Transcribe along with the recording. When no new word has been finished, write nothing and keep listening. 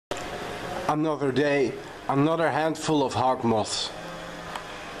Another day, another handful of Hawkmoths.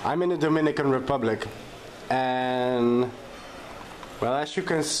 I'm in the Dominican Republic and, well, as you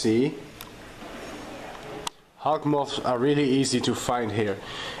can see, Hawkmoths are really easy to find here.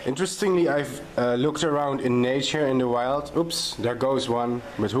 Interestingly, I've looked around in nature, in the wild. Oops, there goes one,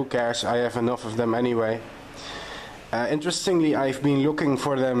 but who cares, I have enough of them anyway. Interestingly, I've been looking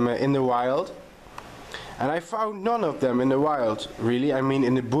for them in the wild, and I found none of them in the wild, really. I mean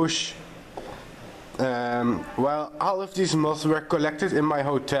in the bush. Well, all of these moths were collected in my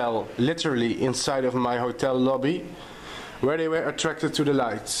hotel, literally inside of my hotel lobby, where they were attracted to the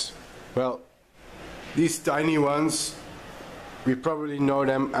lights. Well, these tiny ones, we probably know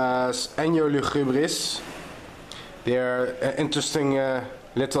them as Enyo lugubris. They are interesting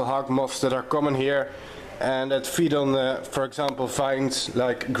little Hawkmoths that are common here and that feed on, for example, vines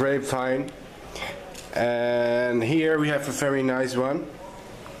like grapevine. And here we have a very nice one.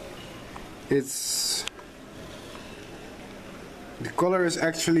 The color is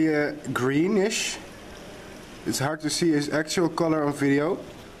actually greenish. It's hard to see his actual color on video,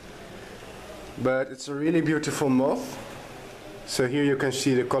 but it's a really beautiful moth. So here you can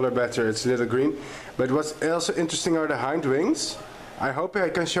see the color better, it's a little green. But what's also interesting are the hind wings. I hope I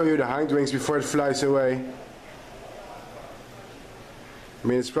can show you the hind wings before it flies away. I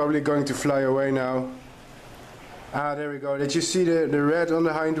mean, it's probably going to fly away now. Ah, there we go. Did you see the red on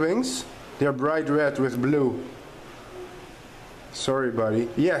the hind wings? They're bright red with blue. Sorry, buddy.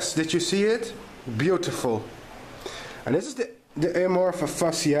 Yes, did you see it? Beautiful. And this is the Amorpha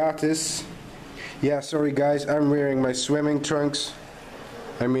fasciatus. Yeah, sorry guys, I'm wearing my swimming trunks.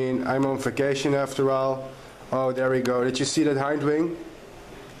 I mean, I'm on vacation after all. Oh, there we go. Did you see that hind wing?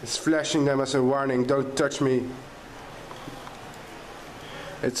 It's flashing them as a warning, don't touch me.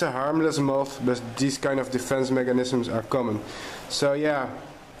 It's a harmless moth, but these kind of defense mechanisms are common. So yeah,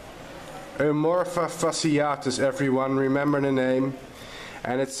 Amorpha fasciatus, everyone, remember the name.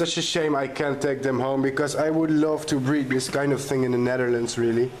 And it's such a shame I can't take them home, because I would love to breed this kind of thing in the Netherlands,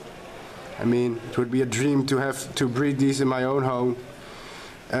 really. I mean, it would be a dream to have to breed these in my own home.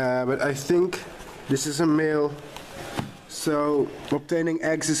 But I think this is a male, so obtaining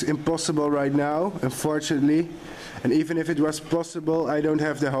eggs is impossible right now, unfortunately. And even if it was possible, I don't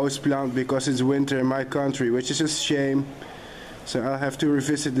have the host plant because it's winter in my country, which is a shame. So I'll have to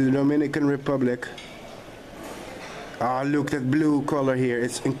revisit the Dominican Republic. Ah, look, that blue color here,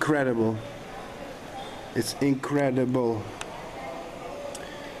 it's incredible. It's incredible.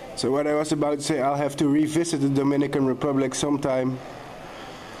 So what I was about to say, I'll have to revisit the Dominican Republic sometime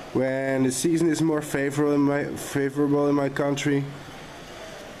when the season is more favorable in my country.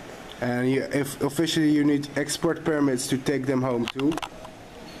 And if officially you need export permits to take them home too.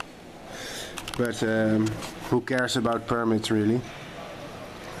 But who cares about permits, really?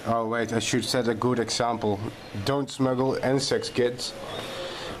 Oh wait, I should set a good example. Don't smuggle insects, kids.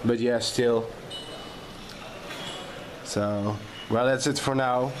 But yeah, still. So, well, that's it for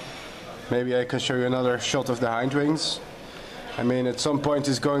now. Maybe I can show you another shot of the hind wings. I mean, at some point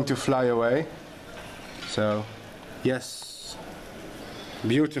it's going to fly away. So, yes.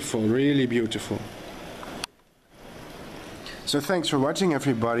 Beautiful, really beautiful. So thanks for watching,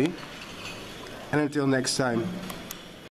 everybody. And until next time.